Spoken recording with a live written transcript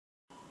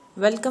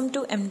Welcome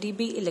to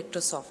MDB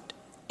Electrosoft.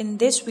 In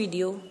this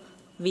video,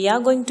 we are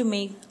going to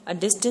make a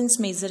distance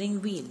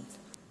measuring wheel.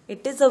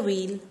 It is a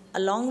wheel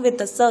along with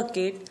a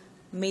circuit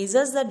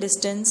measures the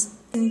distance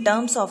in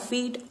terms of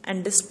feet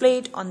and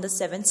displayed on the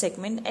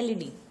 7-segment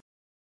LED.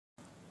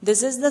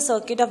 This is the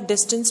circuit of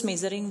distance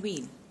measuring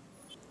wheel.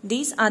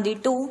 These are the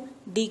two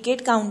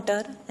decade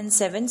counter and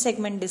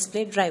 7-segment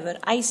display driver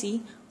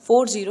IC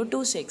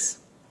 4026.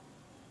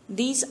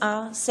 These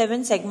are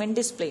 7-segment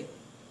display.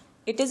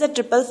 It is a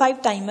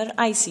 555 timer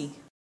IC.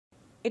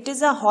 It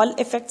is a Hall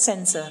effect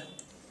sensor.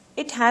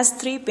 It has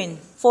 3 pins.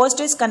 First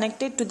is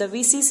connected to the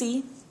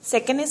VCC,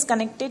 second is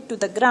connected to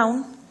the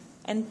ground,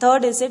 and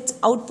third is its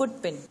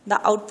output pin. The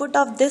output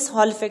of this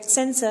Hall effect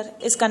sensor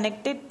is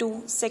connected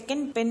to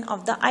second pin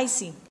of the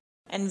IC,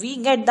 and we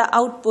get the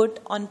output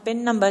on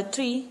pin number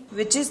 3,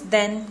 which is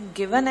then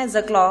given as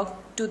a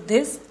clock to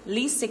this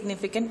least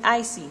significant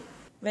IC.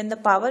 When the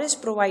power is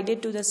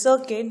provided to the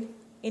circuit,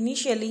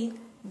 initially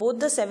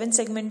both the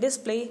 7-segment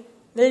display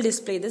will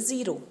display the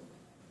 0.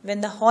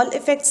 When the Hall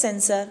effect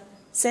sensor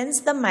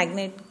sends the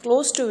magnet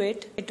close to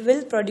it, it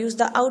will produce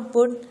the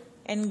output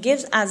and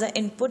gives as an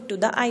input to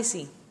the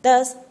IC.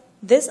 Thus,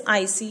 this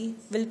IC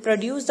will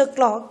produce the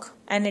clock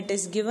and it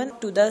is given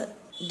to the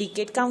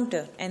decade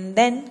counter and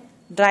then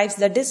drives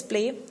the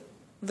display,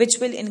 which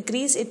will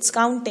increase its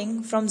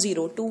counting from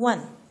 0 to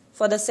 1.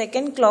 For the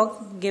second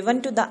clock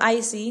given to the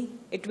IC,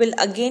 it will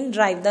again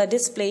drive the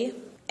display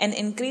and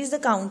increase the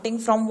counting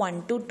from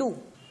 1 to 2.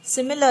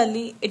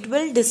 Similarly, it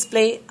will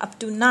display up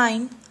to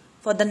 9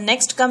 for the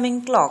next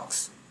coming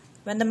clocks.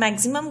 When the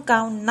maximum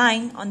count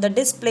 9 on the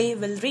display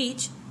will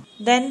reach,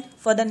 then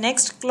for the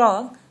next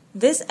clock,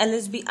 this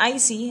LSB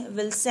IC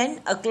will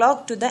send a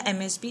clock to the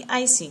MSB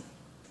IC.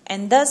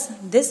 And thus,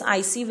 this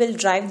IC will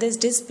drive this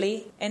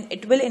display and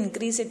it will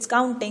increase its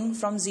counting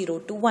from 0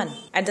 to 1.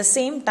 At the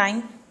same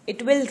time,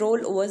 it will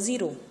roll over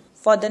 0.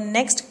 For the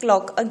next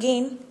clock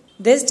again,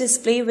 this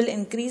display will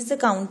increase the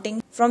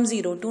counting from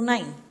 0 to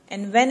 9.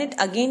 And when it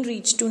again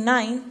reaches to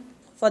 9,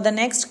 for the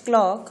next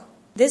clock,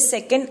 this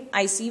second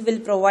IC will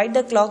provide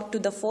the clock to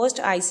the first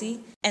IC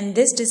and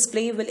this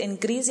display will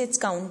increase its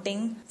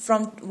counting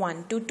from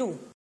 1 to 2.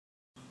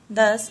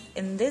 Thus,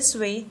 in this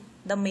way,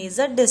 the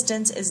measured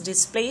distance is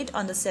displayed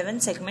on the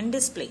 7-segment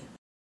display.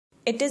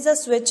 It is a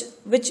switch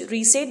which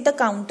resets the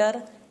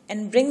counter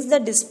and brings the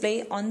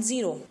display on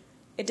 0.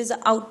 It is an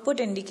output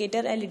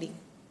indicator LED.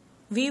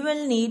 We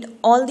will need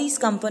all these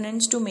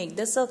components to make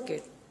the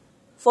circuit.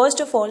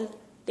 First of all,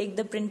 take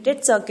the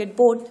printed circuit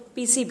board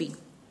PCB.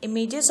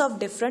 Images of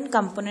different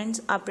components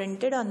are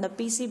printed on the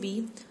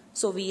PCB,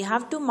 so we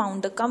have to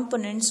mount the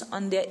components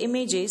on their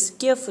images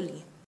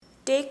carefully.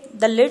 Take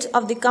the lids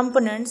of the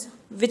components,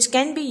 which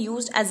can be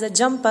used as a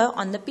jumper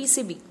on the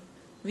PCB.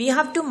 We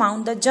have to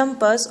mount the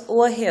jumpers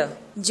over here: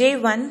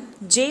 J1,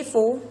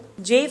 J4,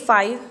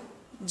 J5,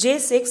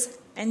 J6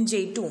 and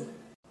J2.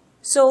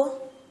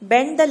 So,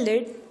 bend the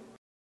lid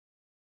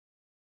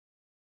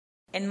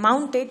and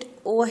mount it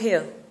over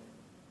here.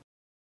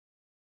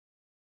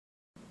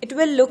 It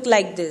will look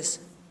like this.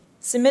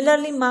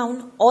 Similarly,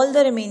 mount all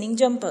the remaining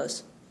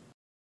jumpers.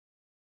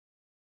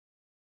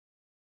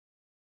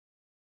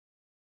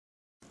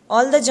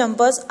 All the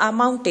jumpers are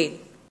mounted.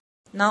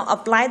 Now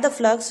apply the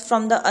flux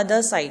from the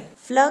other side.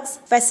 Flux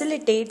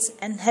facilitates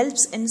and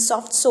helps in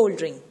soft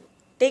soldering.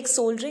 Take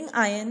soldering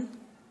iron,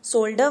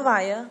 solder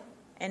wire,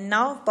 and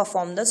now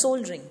perform the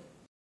soldering.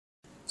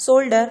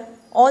 Solder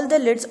all the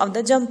lids of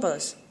the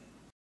jumpers.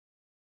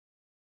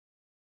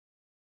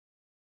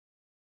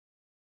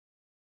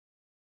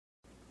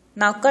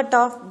 Now cut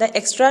off the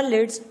extra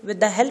lids with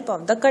the help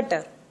of the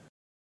cutter.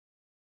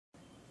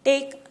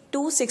 Take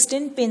two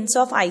 16 pins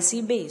of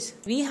IC base.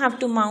 We have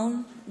to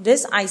mount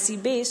this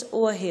IC base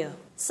over here,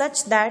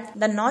 such that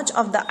the notch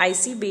of the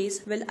IC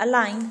base will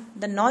align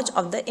the notch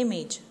of the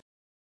image.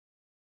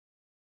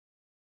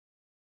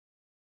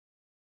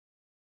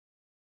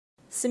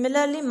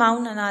 Similarly,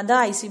 mount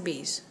another IC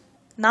base.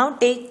 Now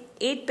take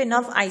 8 pin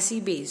of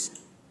IC base.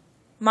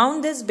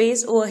 Mount this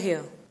base over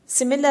here.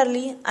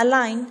 Similarly,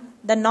 align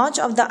the notch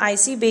of the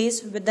IC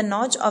base with the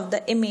notch of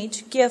the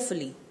image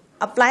carefully.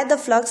 Apply the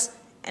flux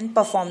and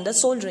perform the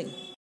soldering.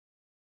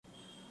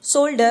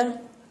 Solder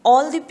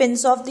all the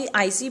pins of the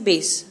IC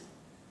base.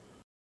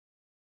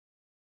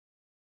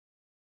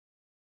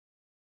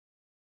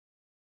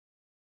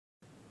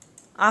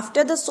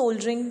 After the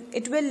soldering,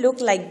 it will look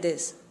like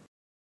this.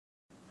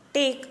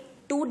 Take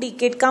 2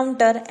 decade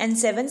counter and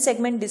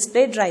 7-segment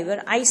display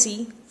driver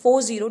IC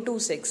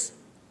 4026.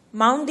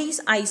 Mount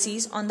these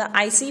ICs on the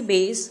IC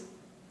base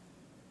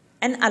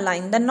and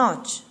align the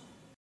notch.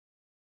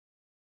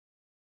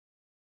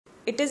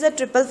 It is a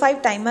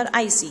 555 timer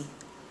IC.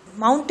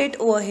 Mount it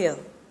over here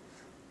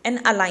and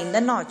align the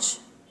notch.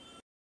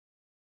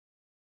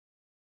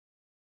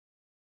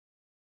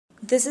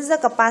 This is a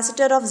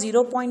capacitor of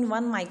 0.1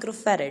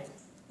 microfarad.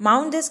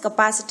 Mount this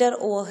capacitor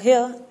over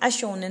here as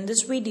shown in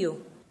this video.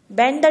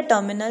 Bend the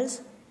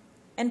terminals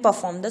and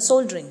perform the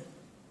soldering.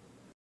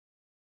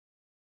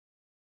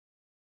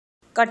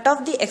 Cut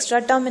off the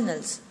extra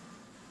terminals.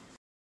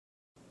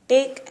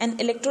 Take an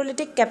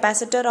electrolytic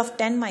capacitor of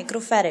 10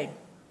 microfarad.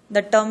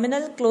 The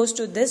terminal close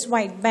to this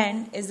white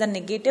band is the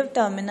negative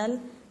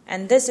terminal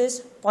and this is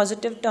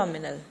positive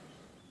terminal.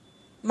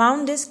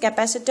 Mount this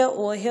capacitor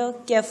over here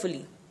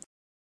carefully.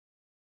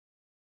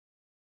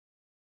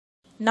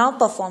 Now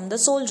perform the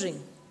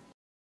soldering.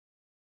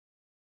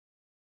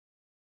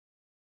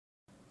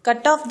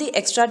 Cut off the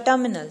extra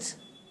terminals.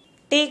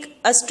 Take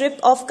a strip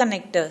of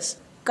connectors.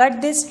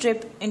 Cut this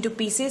strip into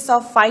pieces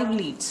of 5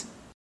 leads.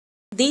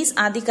 These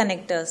are the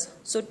connectors.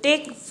 So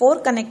take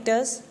 4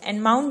 connectors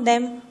and mount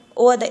them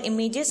over the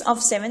images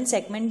of 7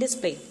 segment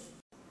display.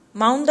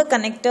 Mount the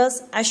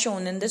connectors as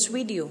shown in this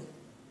video.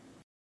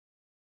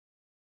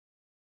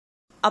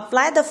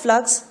 Apply the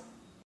flux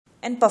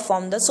and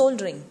perform the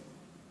soldering.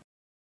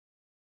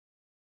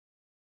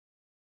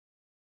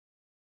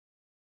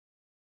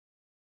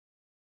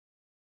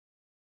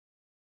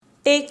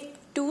 Take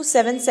 2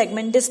 7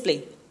 segment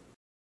display.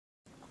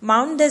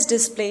 Mount this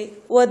display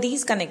over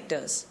these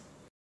connectors.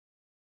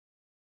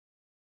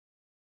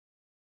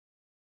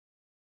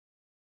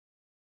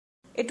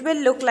 It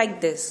will look like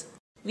this.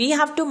 We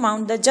have to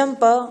mount the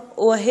jumper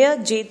over here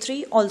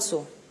J3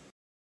 also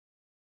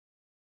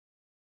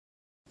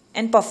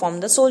and perform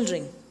the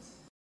soldering.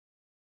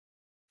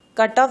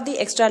 Cut off the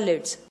extra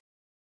lids.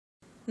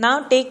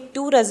 Now take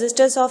 2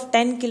 resistors of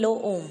 10 kilo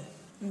ohm.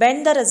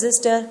 Bend the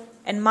resistor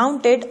and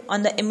mount it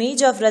on the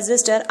image of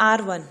resistor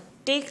R1.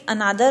 Take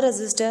another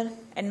resistor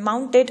and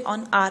mount it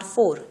on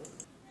R4.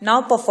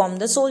 Now perform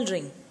the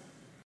soldering.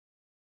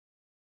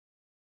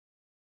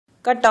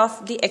 Cut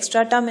off the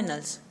extra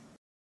terminals.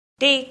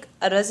 Take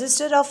a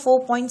resistor of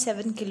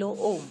 4.7 kilo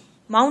ohm.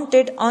 Mount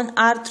it on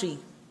R3.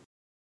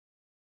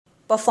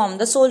 Perform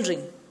the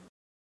soldering.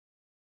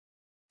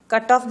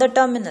 Cut off the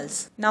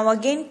terminals. Now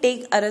again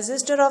take a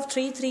resistor of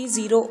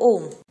 330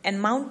 ohm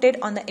and mount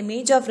it on the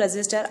image of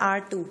resistor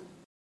R2.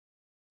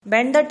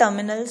 Bend the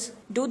terminals.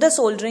 Do the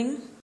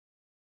soldering.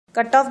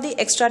 Cut off the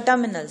extra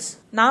terminals.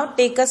 Now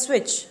take a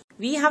switch.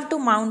 We have to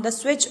mount the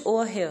switch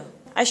over here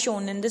as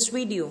shown in this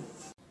video.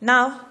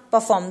 Now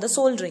perform the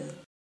soldering.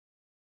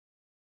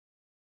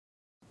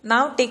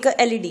 Now take a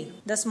LED.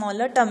 The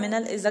smaller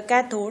terminal is the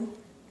cathode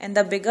and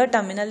the bigger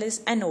terminal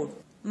is anode.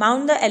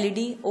 Mount the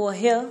LED over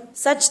here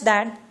such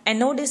that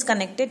anode is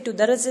connected to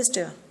the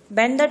resistor.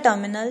 Bend the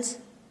terminals.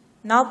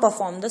 Now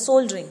perform the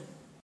soldering.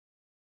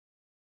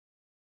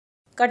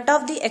 Cut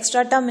off the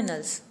extra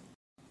terminals.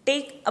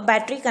 Take a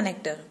battery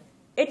connector.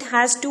 It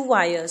has 2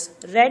 wires,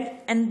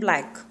 red and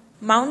black.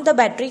 Mount the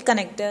battery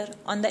connector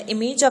on the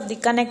image of the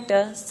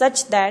connector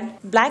such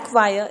that black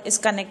wire is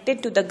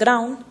connected to the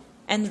ground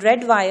and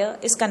red wire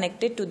is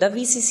connected to the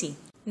VCC.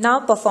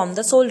 Now perform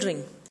the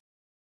soldering.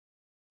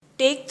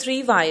 Take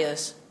 3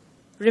 wires.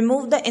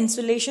 Remove the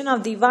insulation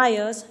of the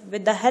wires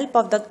with the help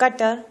of the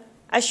cutter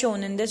as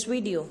shown in this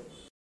video.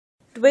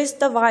 Twist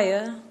the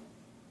wire,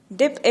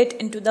 dip it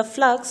into the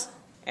flux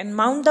and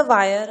mount the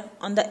wire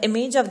on the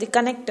image of the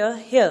connector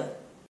here.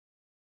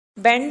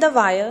 Bend the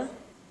wire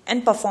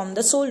and perform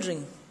the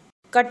soldering.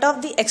 Cut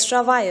off the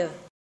extra wire.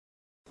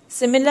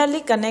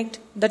 Similarly connect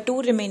the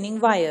 2 remaining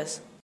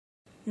wires.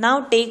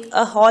 Now take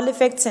a Hall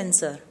effect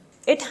sensor.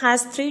 It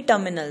has 3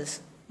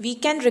 terminals. We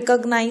can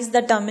recognize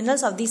the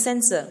terminals of the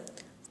sensor.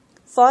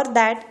 For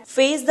that,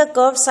 face the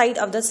curved side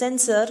of the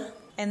sensor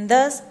and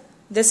thus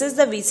this is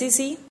the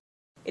VCC,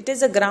 it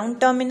is a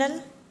ground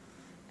terminal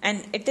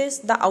and it is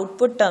the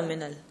output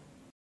terminal.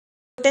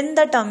 Put in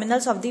the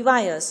terminals of the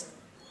wires.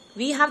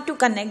 We have to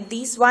connect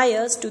these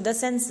wires to the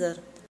sensor.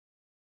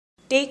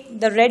 Take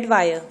the red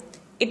wire.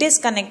 It is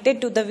connected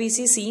to the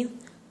VCC.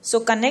 So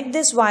connect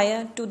this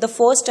wire to the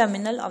first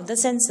terminal of the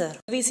sensor,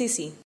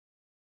 VCC.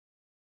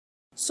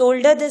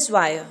 Solder this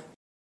wire.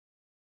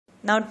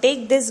 Now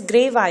take this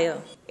grey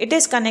wire. It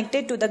is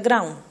connected to the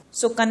ground.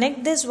 So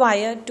connect this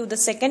wire to the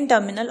second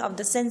terminal of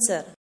the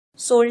sensor.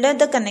 Solder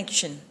the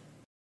connection.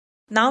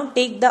 Now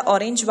take the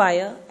orange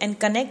wire and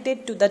connect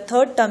it to the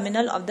third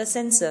terminal of the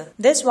sensor.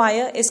 This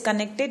wire is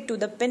connected to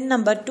the pin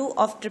number 2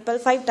 of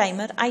 555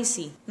 timer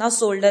IC. Now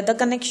solder the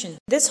connection.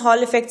 This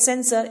Hall effect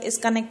sensor is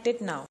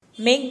connected now.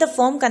 Make the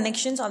firm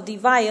connections of the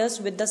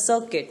wires with the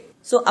circuit.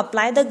 So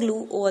apply the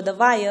glue over the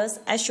wires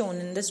as shown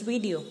in this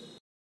video.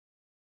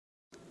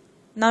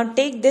 Now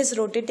take this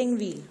rotating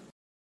wheel.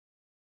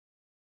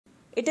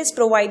 It is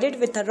provided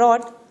with a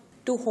rod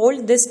to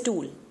hold this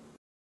tool.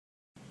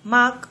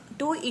 Mark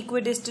 2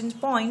 equidistant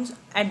points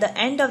at the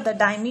end of the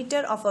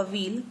diameter of a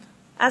wheel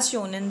as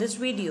shown in this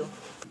video.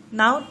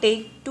 Now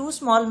take 2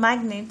 small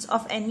magnets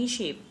of any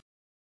shape.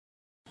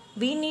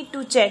 We need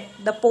to check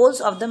the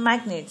poles of the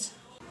magnets.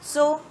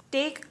 So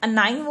take a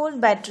 9-volt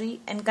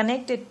battery and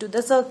connect it to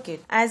the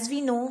circuit. As we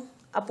know,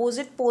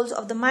 opposite poles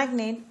of the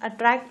magnet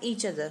attract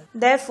each other.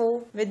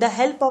 Therefore, with the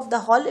help of the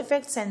Hall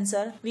effect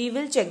sensor, we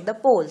will check the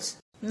poles.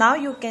 Now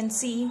you can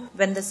see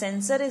when the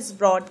sensor is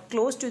brought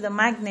close to the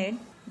magnet,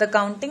 the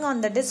counting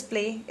on the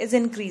display is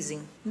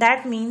increasing.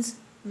 That means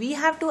we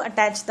have to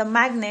attach the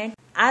magnet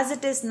as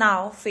it is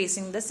now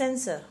facing the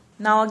sensor.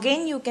 Now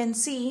again you can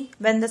see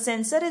when the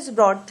sensor is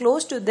brought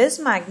close to this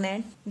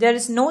magnet, there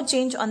is no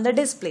change on the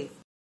display.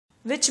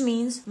 which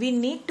means we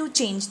need to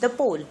change the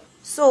pole.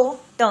 So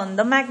turn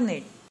the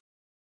magnet.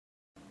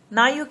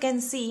 Now you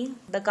can see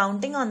the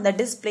counting on the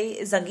display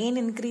is again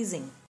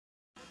increasing.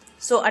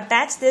 So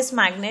attach this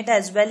magnet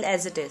as well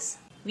as it is.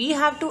 We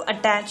have to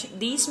attach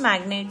these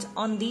magnets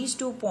on these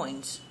 2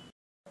 points.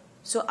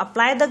 So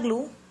apply the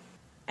glue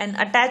and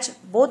attach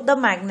both the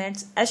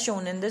magnets as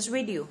shown in this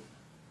video.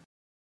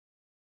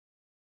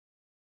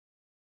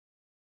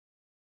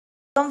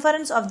 The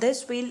circumference of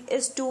this wheel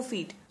is 2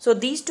 feet. So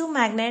these 2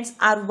 magnets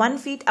are 1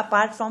 feet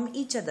apart from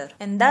each other,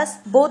 and thus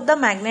both the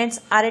magnets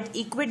are at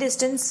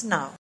equidistance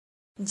now.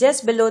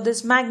 Just below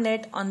this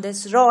magnet on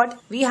this rod,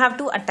 we have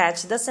to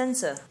attach the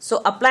sensor.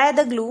 So apply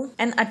the glue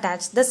and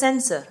attach the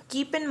sensor.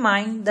 Keep in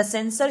mind the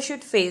sensor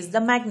should face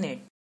the magnet.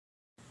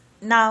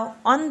 Now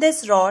on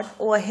this rod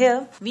over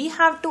here, we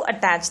have to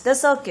attach the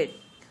circuit.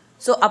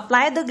 So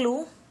apply the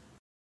glue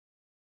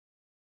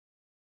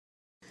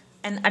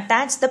and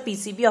attach the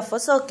PCB of a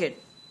circuit.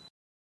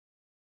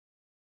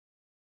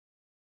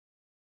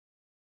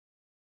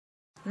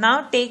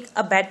 Now take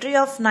a battery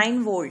of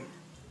 9 volt.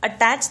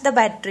 Attach the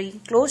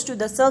battery close to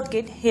the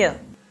circuit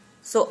here.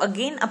 So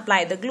again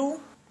apply the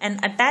glue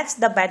and attach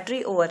the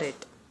battery over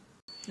it.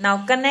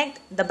 Now connect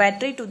the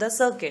battery to the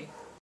circuit.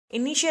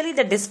 Initially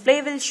the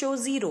display will show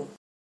 0.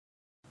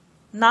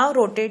 Now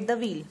rotate the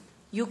wheel.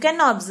 You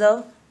can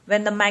observe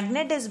when the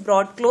magnet is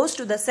brought close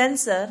to the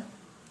sensor,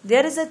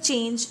 there is a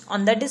change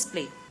on the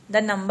display.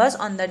 The numbers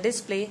on the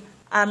display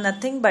are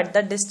nothing but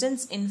the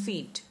distance in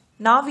feet.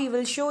 Now we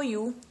will show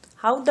you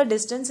how the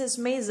distance is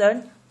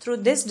measured through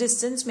this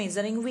distance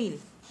measuring wheel.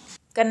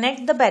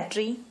 Connect the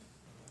battery.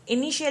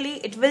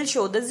 Initially it will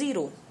show the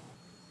 0.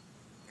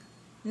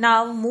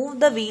 Now move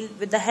the wheel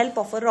with the help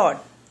of a rod.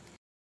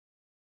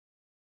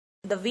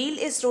 The wheel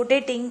is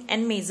rotating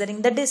and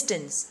measuring the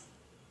distance.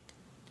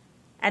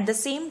 At the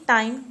same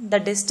time, the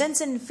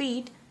distance in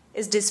feet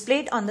is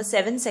displayed on the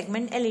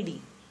 7-segment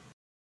LED.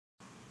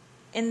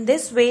 In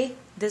this way,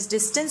 this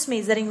distance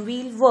measuring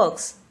wheel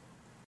works.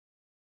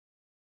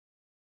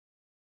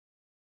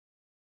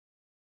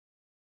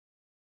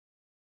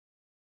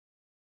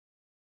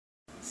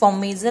 For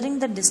measuring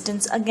the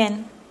distance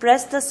again,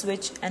 press the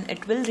switch and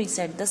it will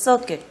reset the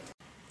circuit.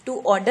 To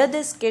order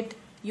this kit,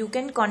 you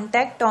can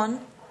contact on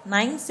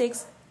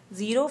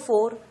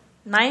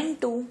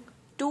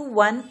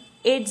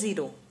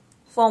 9604922180.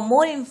 For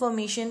more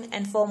information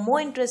and for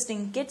more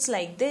interesting kits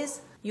like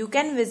this, you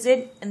can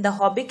visit in the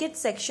Hobby Kit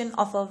section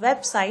of our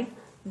website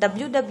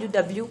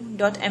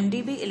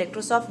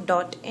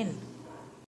www.mdbelectrosoft.in.